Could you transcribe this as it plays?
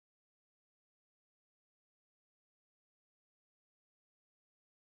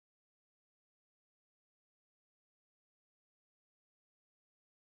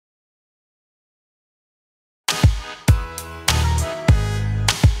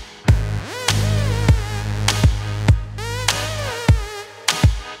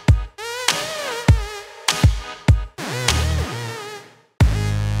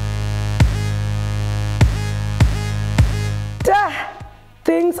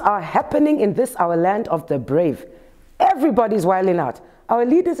are happening in this our land of the brave. Everybody's wilding out, our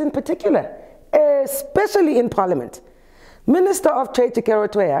leaders in particular, especially in Parliament. Minister of Trade Tekero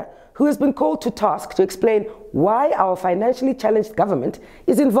Toya, who has been called to task to explain why our financially challenged government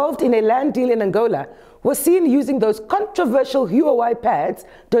is involved in a land deal in Angola, was seen using those controversial Huawei pads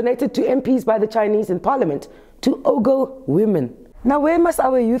donated to MPs by the Chinese in Parliament to ogle women. Now, where must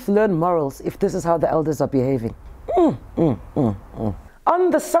our youth learn morals if this is how the elders are behaving? On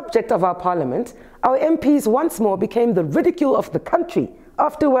the subject of our Parliament, our MPs once more became the ridicule of the country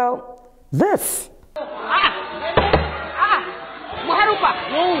after, well, this. Muharukua!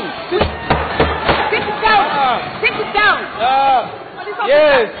 Sit down! Sit down!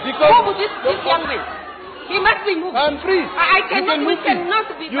 Yes, because... Move this young man. He must be moved. I'm free. I cannot, we cannot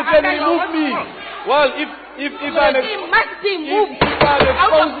be... You can remove me. Well, if he must be moved.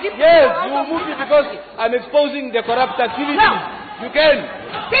 Yes, you will move me because I'm exposing the corrupt activity. No. You can.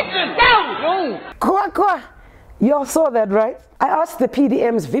 Sit down! No. Kwa. You all saw that, right? I asked the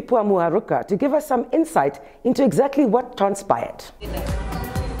PDM's Vipuaa Muharukua to give us some insight into exactly what transpired.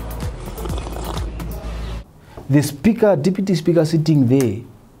 The speaker, deputy speaker sitting there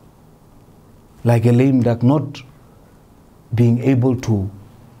like a lame duck, not being able to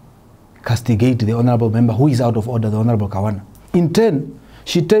castigate the honorable member who is out of order, the Honorable Kawana. In turn,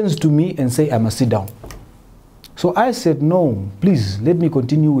 she turns to me and says, I must sit down. So I said, no, please, let me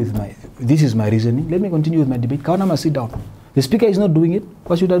continue with this is my reasoning, let me continue with my debate. Kawana must sit down. The speaker is not doing it,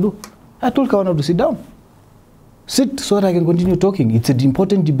 what should I do? I told Kawana to sit down. Sit so that I can continue talking. It's an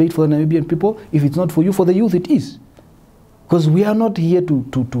important debate for the Namibian people. If it's not for you, for the youth, it is. Because we are not here to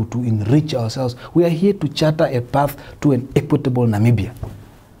enrich ourselves. We are here to charter a path to an equitable Namibia.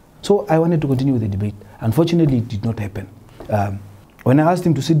 So I wanted to continue with the debate. Unfortunately, it did not happen. When I asked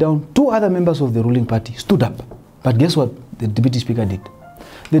him to sit down, two other members of the ruling party stood up. But guess what the deputy speaker did?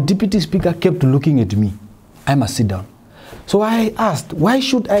 The deputy speaker kept looking at me. I must sit down. So I asked, why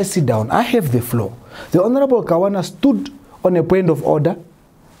should I sit down? I have the floor. The Honorable Kawana stood on a point of order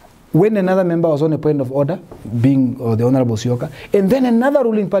when another member was on a point of order, being the Honorable Sioka, and then another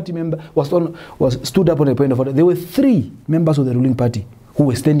ruling party member stood up on a point of order. There were three members of the ruling party who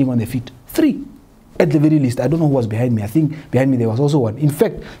were standing on their feet. Three. At the very least. I don't know who was behind me. I think behind me there was also one. In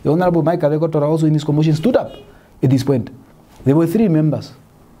fact, the Honorable Michael Lekotora also in this commotion stood up at this point. There were three members,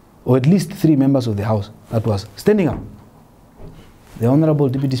 or at least three members of the House that was standing up. The Honorable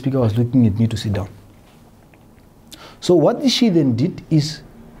Deputy Speaker was looking at me to sit down. So what she then did is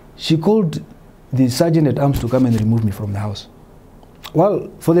she called the Sergeant at Arms to come and remove me from the House. Well,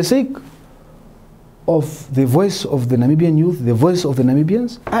 for the sake of the voice of the Namibian youth, the voice of the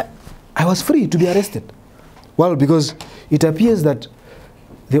Namibians, I was free to be arrested. Well, because it appears that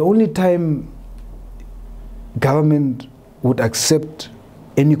the only time government would accept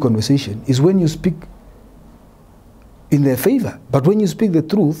any conversation is when you speak in their favor. But when you speak the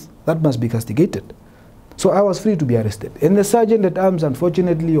truth, that must be castigated. So I was free to be arrested. And the Sergeant at Arms,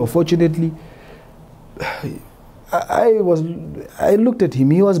 unfortunately or fortunately, I looked at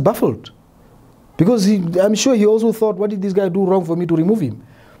him, he was baffled. Because I'm sure he also thought, what did this guy do wrong for me to remove him?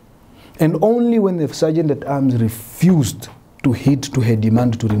 And only when the Sergeant at Arms refused to heed to her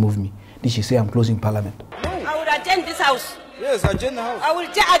demand to remove me, did she say, I'm closing Parliament. I will attend this House. Yes, attend the House. I will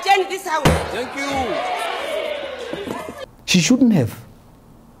attend this House. Thank you. She shouldn't have.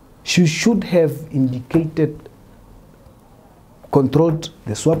 She should have indicated, controlled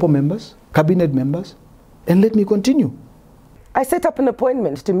the SWAPO members, cabinet members, and let me continue. I set up an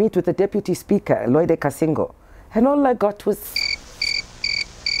appointment to meet with the Deputy Speaker, Loide Kasingo, and all I got was...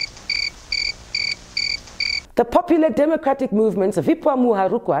 The Popular Democratic Movement's Vipuaa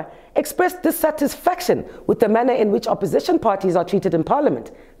Muharukua expressed dissatisfaction with the manner in which opposition parties are treated in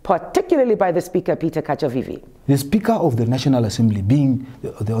Parliament, particularly by the Speaker, Peter Kachavivi. The Speaker of the National Assembly, being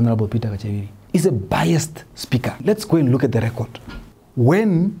the Honorable Peter Kachavivi, is a biased speaker. Let's go and look at the record.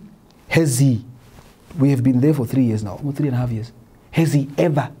 When has he, we have been there for 3 years now, or 3.5 years, has he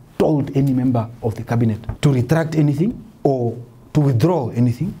ever told any member of the cabinet to retract anything or to withdraw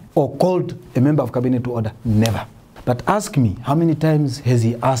anything, or called a member of cabinet to order? Never. But ask me, how many times has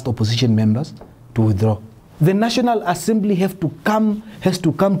he asked opposition members to withdraw? The National Assembly has to come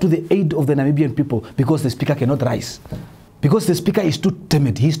to the aid of the Namibian people because the Speaker cannot rise. Because the Speaker is too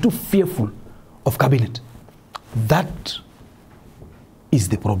timid, he is too fearful of cabinet. That is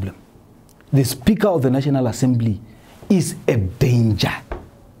the problem. The Speaker of the National Assembly is a danger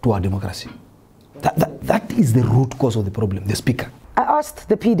to our democracy. That is the root cause of the problem, the Speaker. I asked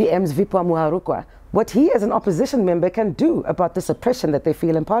the PDM's Vipuaa Muharukua what he as an opposition member can do about the suppression that they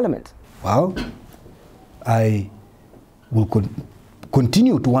feel in Parliament. Well, I will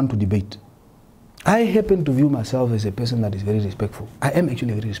continue to want to debate. I happen to view myself as a person that is very respectful. I am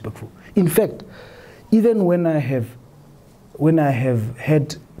actually very respectful. In fact, even when I have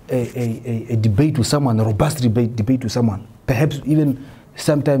had a debate with someone, a robust debate with someone, perhaps even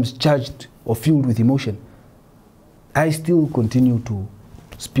sometimes charged or filled with emotion, I still continue to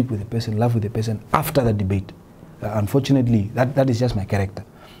speak with the person, laugh with the person after the debate. Unfortunately, that is just my character.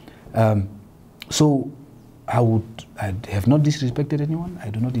 So I have not disrespected anyone. I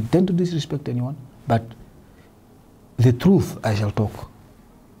do not intend to disrespect anyone. But the truth I shall talk,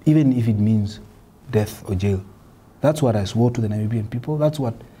 even if it means death or jail. That's what I swore to the Namibian people. That's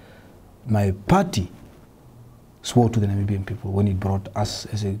what my party swore to the Namibian people when it brought us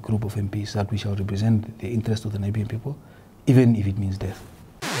as a group of MPs, that we shall represent the interest of the Namibian people, even if it means death.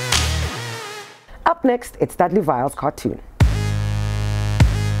 Up next, it's Dudley Vile's cartoon.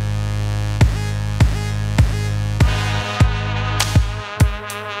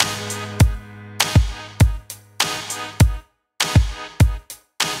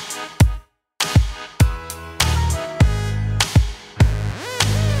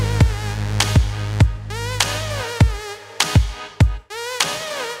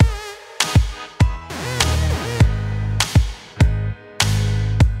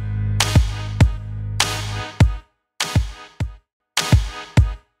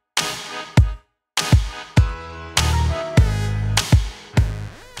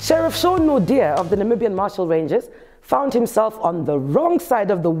 Sheriff Sean Naude of the Namibian Marshal Rangers found himself on the wrong side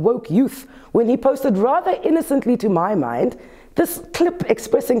of the woke youth when he posted, rather innocently to my mind, this clip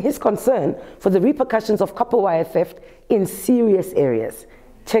expressing his concern for the repercussions of copper wire theft in serious areas.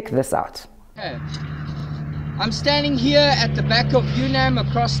 Check this out. Okay. I'm standing here at the back of UNAM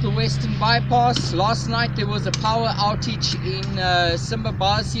across the Western Bypass. Last night there was a power outage in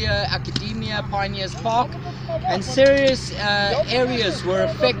Simbabazia, Academia, Pioneers Park, and serious areas were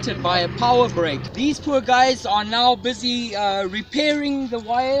affected by a power break. These poor guys are now busy repairing the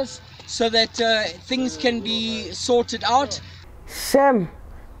wires so that things can be sorted out. Shem,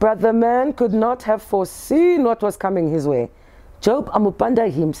 brother man could not have foreseen what was coming his way. Job Amupanda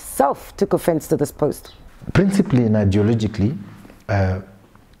himself took offense to this post. Principally and ideologically,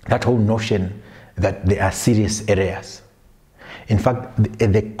 that whole notion that there are serious areas. In fact,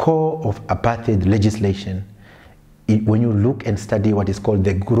 at the core of apartheid legislation, when you look and study what is called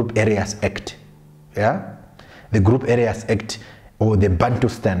the Group Areas Act, yeah, the Group Areas Act or the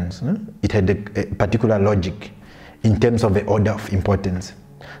Bantustans, it had a particular logic in terms of the order of importance.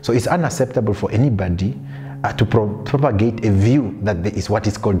 So it's unacceptable for anybody to propagate a view that there is what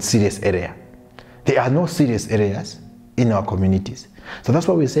is called serious area. There are no serious areas in our communities. So that's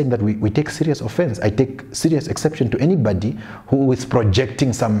why we're saying that we take serious offense. I take serious exception to anybody who is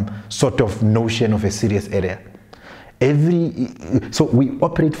projecting some sort of notion of a serious area. So we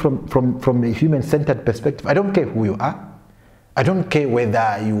operate from a human-centered perspective. I don't care who you are. I don't care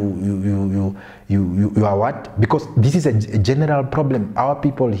whether you are what, because this is a general problem. Our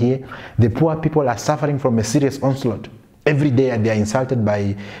people here, the poor people, are suffering from a serious onslaught. Every day they are insulted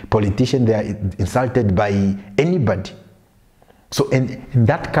by politicians, they are insulted by anybody. So and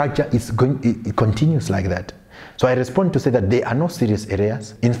that culture it continues like that. So I respond to say that there are no serious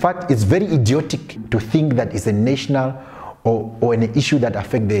areas. In fact, it's very idiotic to think that it's a national or an issue that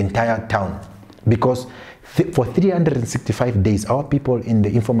affects the entire town. Because for 365 days, our people in the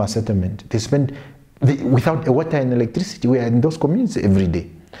informal settlement, they spend without water and electricity. We are in those communities every day.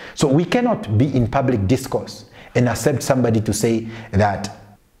 So we cannot be in public discourse and accept somebody to say that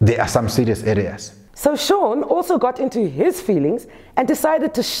there are some serious areas. So Sean also got into his feelings and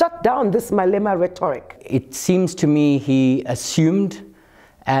decided to shut down this Malema rhetoric. It seems to me he assumed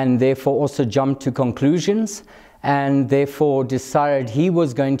and therefore also jumped to conclusions and therefore decided he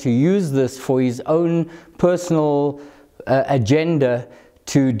was going to use this for his own personal agenda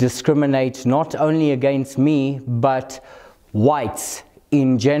to discriminate not only against me but whites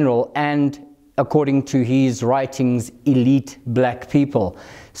in general and, according to his writings, elite black people.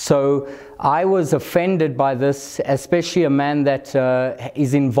 So I was offended by this, especially a man that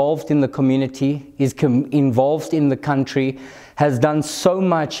is involved in the community, is involved in the country, has done so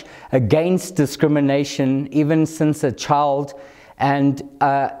much against discrimination even since a child, and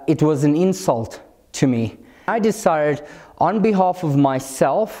it was an insult to me. I decided, on behalf of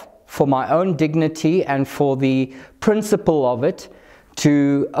myself, for my own dignity and for the principle of it,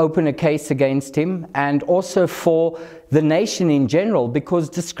 to open a case against him, and also for the nation in general, because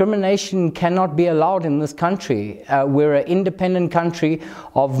discrimination cannot be allowed in this country. We're an independent country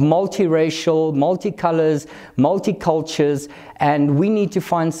of multiracial, multicolors, multicultures, and we need to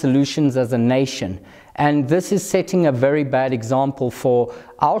find solutions as a nation. And this is setting a very bad example for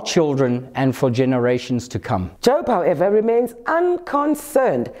our children and for generations to come. Job, however, remains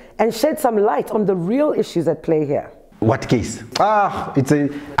unconcerned and sheds some light on the real issues at play here. What case?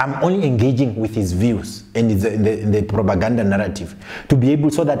 I'm only engaging with his views and the propaganda narrative to be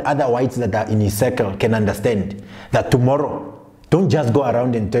able so that other whites that are in his circle can understand that tomorrow, don't just go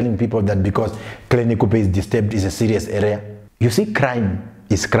around and telling people that because Klenekupe is disturbed is a serious area. You see, crime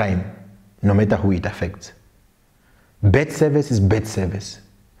is crime, no matter who it affects. Bad service is bad service.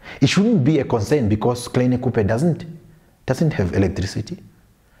 It shouldn't be a concern because Klenekupe doesn't have electricity.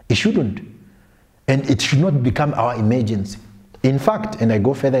 It shouldn't. And it should not become our emergency. In fact, and I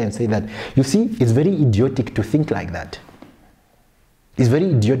go further and say that, you see, it's very idiotic to think like that. It's very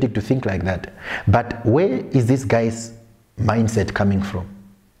idiotic to think like that. But where is this guy's mindset coming from?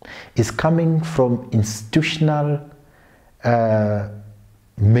 It's coming from institutional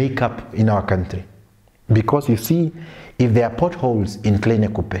makeup in our country. Because you see, if there are potholes in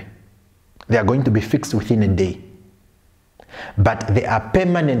Klenekupe, they are going to be fixed within a day. But there are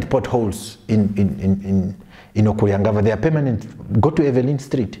permanent potholes in Okuyangava. They are permanent. Go to Evelyn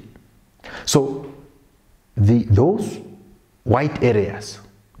Street. So those white areas,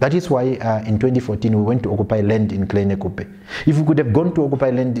 that is why in 2014 we went to occupy land in Klenekupe. If we could have gone to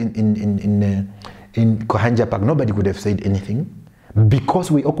occupy land in Kohanja Park, nobody could have said anything.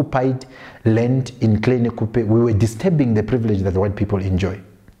 Because we occupied land in Klenekupe, we were disturbing the privilege that white people enjoy.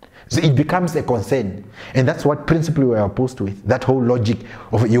 So it becomes a concern. And that's what principally we are opposed with. That whole logic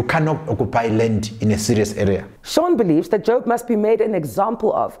of you cannot occupy land in a serious area. Sean believes that Job must be made an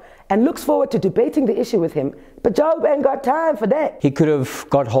example of and looks forward to debating the issue with him. But Job ain't got time for that. He could have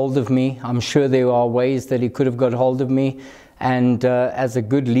got hold of me. I'm sure there are ways that he could have got hold of me. And as a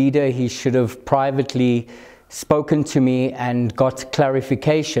good leader, he should have privately spoken to me and got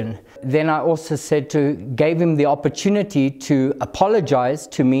clarification. Then I also gave him the opportunity to apologize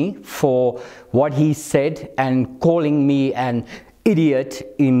to me for what he said and calling me an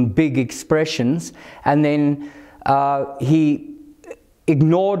idiot in big expressions. And then he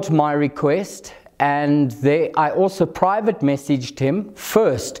ignored my request. And I also private messaged him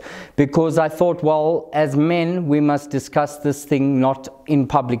first because I thought, well, as men, we must discuss this thing not in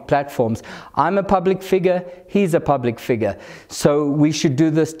public platforms. I'm a public figure, he's a public figure. So we should do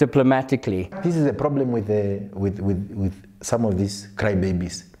this diplomatically. This is a problem with some of these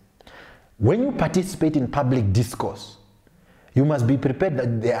crybabies. When you participate in public discourse, you must be prepared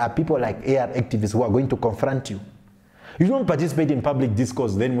that there are people like AR activists who are going to confront you. You don't participate in public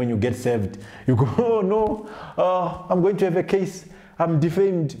discourse, then when you get served, you go, oh no, I'm going to have a case, I'm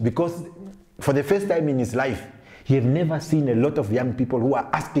defamed. Because for the first time in his life, he have never seen a lot of young people who are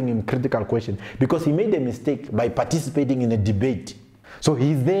asking him critical questions because he made a mistake by participating in a debate. So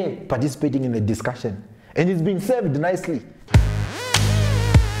he's there participating in a discussion and he's been served nicely.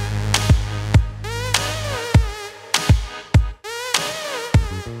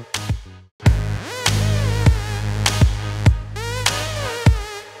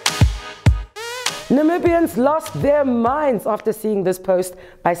 Namibians lost their minds after seeing this post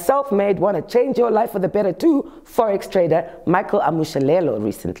by self-made wanna change your life for the better too Forex trader Michael Amushelelo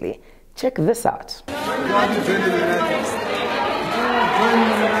recently. Check this out.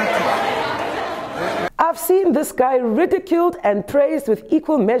 I've seen this guy ridiculed and praised with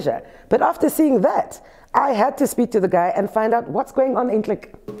equal measure, but after seeing that, I had to speak to the guy and find out what's going on in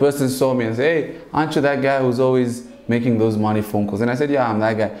Click. The person saw me and said, hey, aren't you that guy who's always making those money phone calls? And I said, yeah, I'm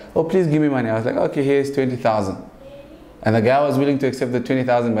that guy. Oh, please give me money. I was like, okay, here's 20,000. And the guy was willing to accept the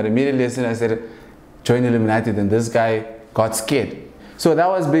 20,000, but immediately as soon as I said, join Illuminati, then this guy got scared. So that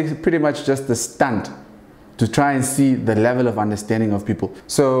was pretty much just the stunt to try and see the level of understanding of people.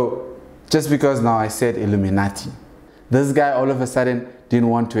 So just because now I said Illuminati, this guy all of a sudden didn't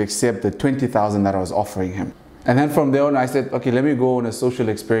want to accept the 20,000 that I was offering him. And then from there on, I said, okay, let me go on a social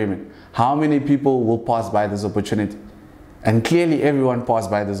experiment. How many people will pass by this opportunity? And clearly everyone passed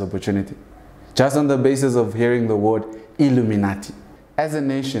by this opportunity, just on the basis of hearing the word Illuminati. As a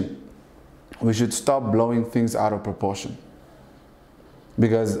nation, we should stop blowing things out of proportion.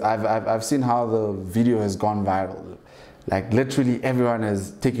 Because I've seen how the video has gone viral. Like literally everyone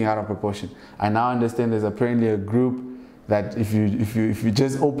is taking out of proportion. I now understand there's apparently a group that if you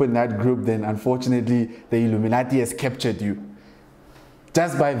just open that group, then unfortunately the Illuminati has captured you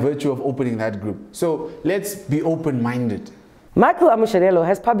just by virtue of opening that group. So let's be open-minded. Michael Amushelelo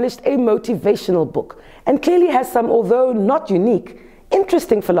has published a motivational book and clearly has some, although not unique,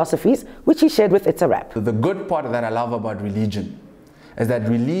 interesting philosophies which he shared with It's a Wrap. The good part that I love about religion is that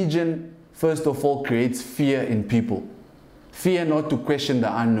religion, first of all, creates fear in people. Fear not to question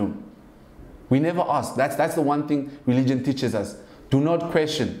the unknown. We never ask. That's the one thing religion teaches us. Do not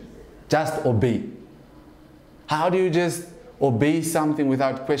question, just obey. How do you just obey something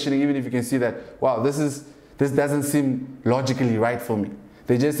without questioning, even if you can see that, wow, this doesn't seem logically right for me?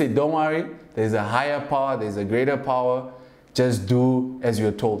 They just say, don't worry, there's a higher power, there's a greater power, just do as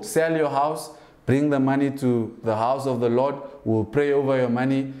you're told. Sell your house, bring the money to the house of the Lord, we'll pray over your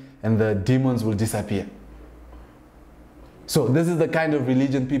money, and the demons will disappear. So this is the kind of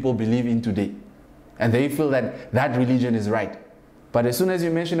religion people believe in today. And they feel that that religion is right. But as soon as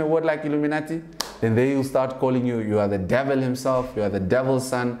you mention a word like Illuminati, then they will start calling you, you are the devil himself, you are the devil's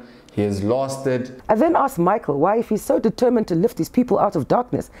son, he has lost it. I then asked Michael why, if he's so determined to lift these people out of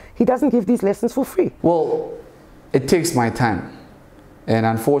darkness, he doesn't give these lessons for free. Well, it takes my time. And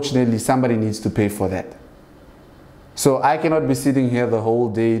unfortunately, somebody needs to pay for that. So I cannot be sitting here the whole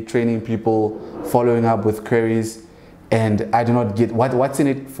day training people, following up with queries, and I do not get what's in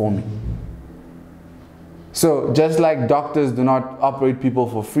it for me. So just like doctors do not operate people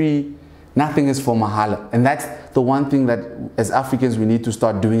for free, nothing is for mahala. And that's the one thing that as Africans we need to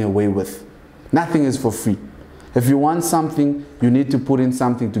start doing away with. Nothing is for free. If you want something, you need to put in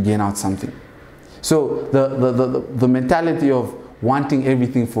something to gain out something. So the mentality of wanting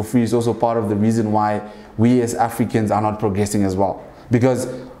everything for free is also part of the reason why we as Africans are not progressing as well. Because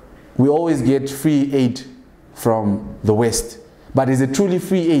we always get free aid from the West. But is it truly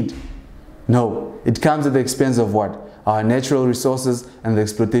free aid? No. It comes at the expense of what? Our natural resources and the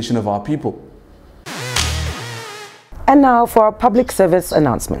exploitation of our people. And now for our public service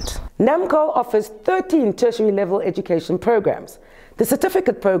announcement. NAMCOL offers 13 tertiary level education programs. The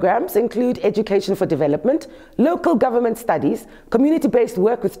certificate programs include education for development, local government studies, community-based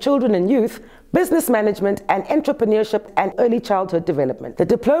work with children and youth, business management and entrepreneurship and early childhood development. The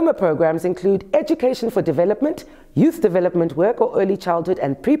diploma programs include education for development, youth development work or early childhood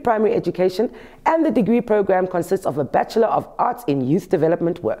and pre-primary education, and the degree program consists of a Bachelor of Arts in Youth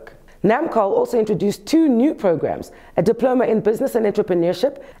Development work. NAMCOL also introduced 2 new programs, a diploma in business and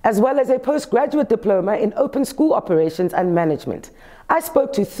entrepreneurship, as well as a postgraduate diploma in open school operations and management. I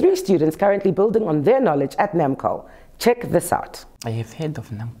spoke to 3 students currently building on their knowledge at NAMCOL. Check this out. I have heard of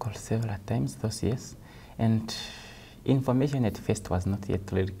NAMCOL several times those years, and information at first was not yet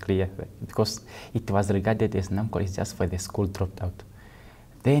very clear because it was regarded as NAMCOL is just for the school dropped out.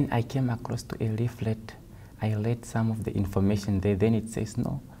 Then I came across to a leaflet. I read some of the information there. Then it says,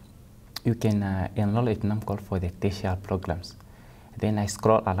 no, you can enroll at NAMCOL for the tertiary programs. Then I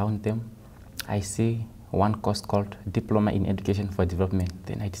scroll around them. I see one course called Diploma in Education for Development.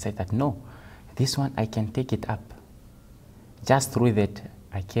 Then I decided that no, this one I can take it up. Just through that,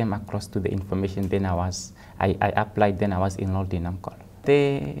 I came across to the information. Then I applied. Then I was enrolled in NAMCOL.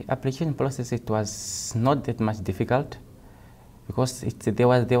 The application process, it was not that much difficult because there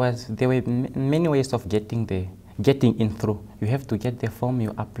were many ways of getting in through. You have to get the form,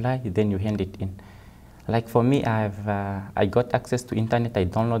 you apply, then you hand it in. Like for me, I got access to internet, I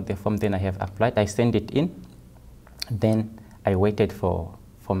download the form, then I have applied, I send it in, then I waited for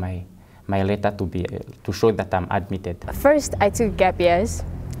my letter to show that I'm admitted. First, I took gap years,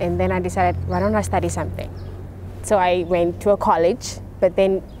 and then I decided, why don't I study something? So I went to a college, but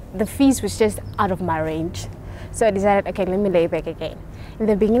then the fees was just out of my range. So I decided, okay, let me lay back again. In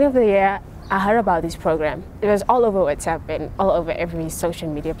the beginning of the year, I heard about this program. It was all over WhatsApp and all over every social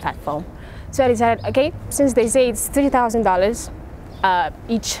media platform. So I decided, okay, since they say it's $3,000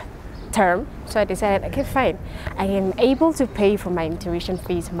 each term, so I decided, okay, fine. I am able to pay for my tuition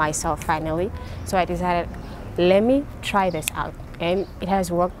fees myself finally. So I decided, let me try this out. And it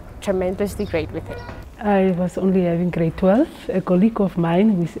has worked tremendously great with it. I was only having grade 12. A colleague of mine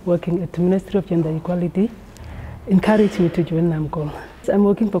who is working at the Ministry of Gender Equality encouraged me to join NAMCOL. I'm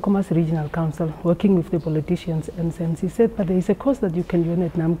working for Commerce Regional Council, working with the politicians, and since he said, but there is a course that you can join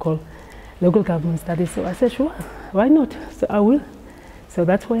at NAMCOL, Local Government Studies. So I said, sure, why not? So I will. So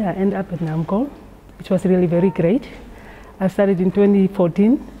that's why I end up at NAMCOL, which was really very great. I started in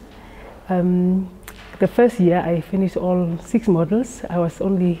 2014. The first year I finished all 6 modules. I was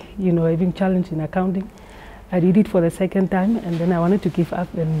only, having challenge in accounting. I did it for the second time, and then I wanted to give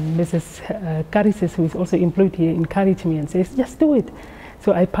up, and Mrs. Carices, who is also employed here, encouraged me and says, just do it.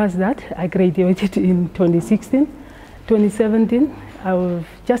 So I passed that. I graduated in 2016. 2017, I was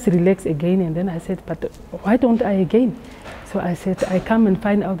just relaxed again, and then I said, but why don't I again? So I said, I come and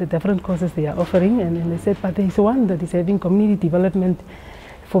find out the different courses they are offering, and then they said, but there is one that is having community development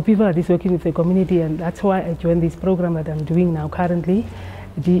for people that is working with the community, and that's why I joined this program that I'm doing now currently,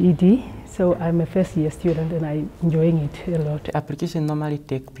 GED. So I'm a first-year student and I'm enjoying it a lot. The application normally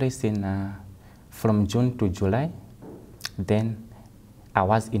takes place from June to July. Then I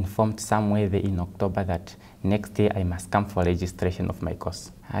was informed somewhere there in October that next year I must come for registration of my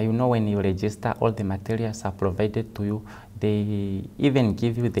course. You know, when you register, all the materials are provided to you. They even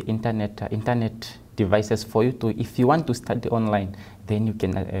give you the internet devices for you to, if you want to study online, then you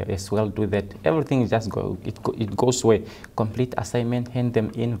can as well do that. Everything just it goes away. Complete assignment, hand them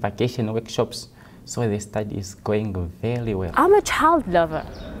in, vacation workshops. So the study is going very well. I'm a child lover.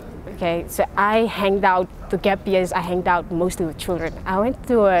 Okay, so I hanged out, the gap years, I hanged out mostly with children. I went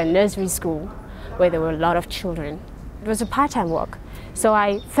to a nursery school where there were a lot of children. It was a part-time work. So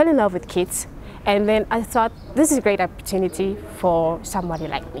I fell in love with kids, and then I thought this is a great opportunity for somebody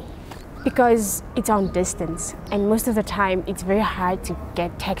like me, because it's on distance, and most of the time it's very hard to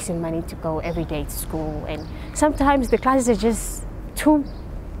get taxi money to go every day to school, and sometimes the classes are just too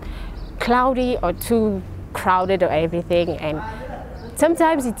cloudy or too crowded or everything, and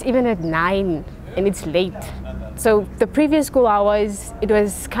sometimes it's even at 9 and it's late. So the previous school hours, it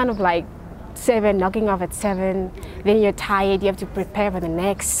was kind of like 7, knocking off at 7, then you're tired, you have to prepare for the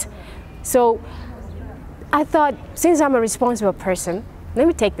next. So I thought, since I'm a responsible person, let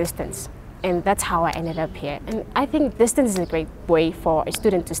me take distance. And that's how I ended up here. And I think distance is a great way for a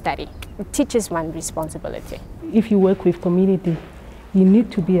student to study. It teaches one responsibility. If you work with community, you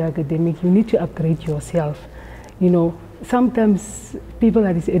need to be academic, you need to upgrade yourself. You know, sometimes people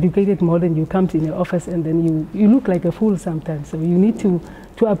that is educated more than you come in the office and then you look like a fool sometimes. So you need to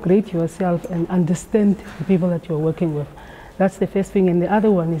upgrade yourself and understand the people that you're working with. That's the first thing. And the other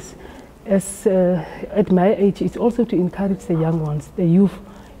one is, at my age, it's also to encourage the young ones, the youth.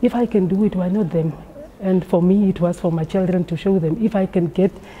 If I can do it, why not them? And for me, it was for my children to show them if I can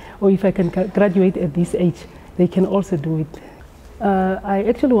get, or if I can graduate at this age, they can also do it. I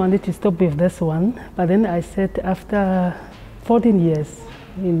actually wanted to stop with this one, but then I said after 14 years,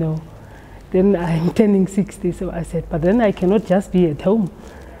 you know, then I'm turning 60, so I said, but then I cannot just be at home.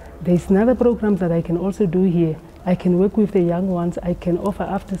 There's another program that I can also do here. I can work with the young ones, I can offer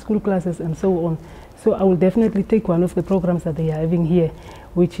after school classes and so on. So I will definitely take one of the programs that they are having here,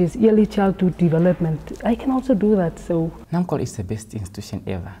 which is early childhood development. I can also do that. So NAMCOL is the best institution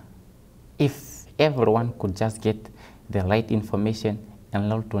ever. If everyone could just get the right information,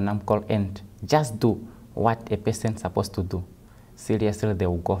 enroll to NAMCOL and just do what a person is supposed to do, seriously they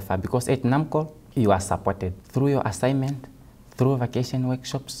will go far. Because at NAMCOL, you are supported through your assignment, through vacation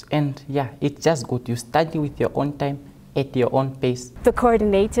workshops, and yeah, it's just good. You study with your own time, at your own pace. The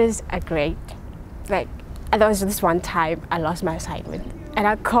coordinators are great. Like, there was this one time I lost my assignment, and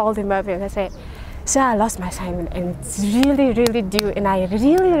I called him up and I said, "Sir, I lost my assignment and it's really, really due, and I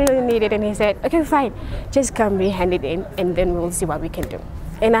really need it." And he said, "Okay, fine, just come hand it in, and then we'll see what we can do."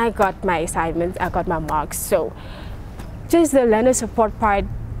 And I got my assignments, I got my marks. So just the learner support part,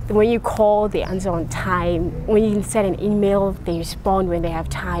 when you call, they answer on time. When you send an email, they respond when they have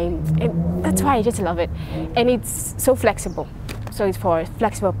time. And that's why I just love it. And it's so flexible. So it's for a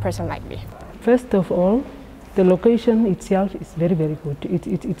flexible person like me. First of all, the location itself is very, very good.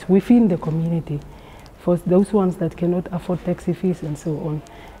 It's within the community for those ones that cannot afford taxi fees and so on.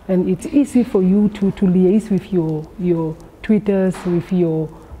 And it's easy for you to liaise with your Twitters, with your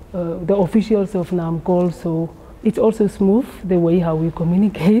the officials of NAMCOL. So it's also smooth the way how we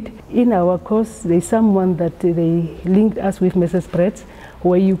communicate. In our course, there's someone that they linked us with Mrs. Brett,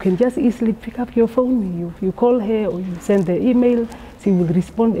 where you can just easily pick up your phone, you call her or you send the email, she will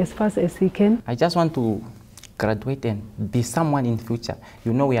respond as fast as she can. I just want to graduate and be someone in future.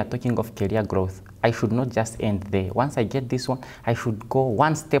 You know, we are talking of career growth. I should not just end there. Once I get this one, I should go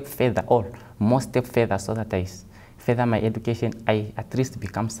one step further or more step further so that I further my education, I at least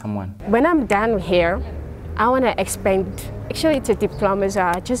become someone. When I'm done here, I want to expand, actually it's a diploma, so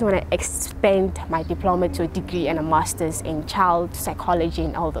I just want to expand my diploma to a degree and a master's in child psychology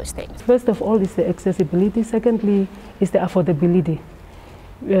and all those things. First of all is the accessibility, secondly is the affordability.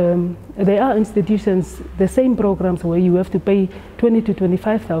 There are institutions, the same programs where you have to pay 20 to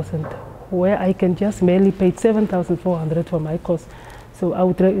 25,000, where I can just merely pay 7,400 for my course. So I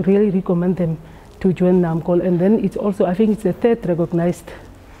would really recommend them to join NAMCOL. And then it's also, I think it's the third recognized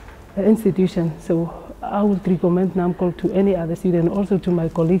institution. So I would recommend NAMCOL to any other student, also to my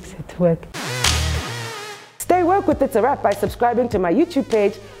colleagues at work. Stay woke with It's a Wrap by subscribing to my YouTube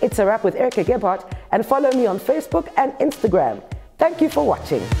page, It's a Wrap with Gebhardt, and follow me on Facebook and Instagram. Thank you for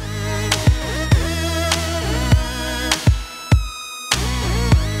watching.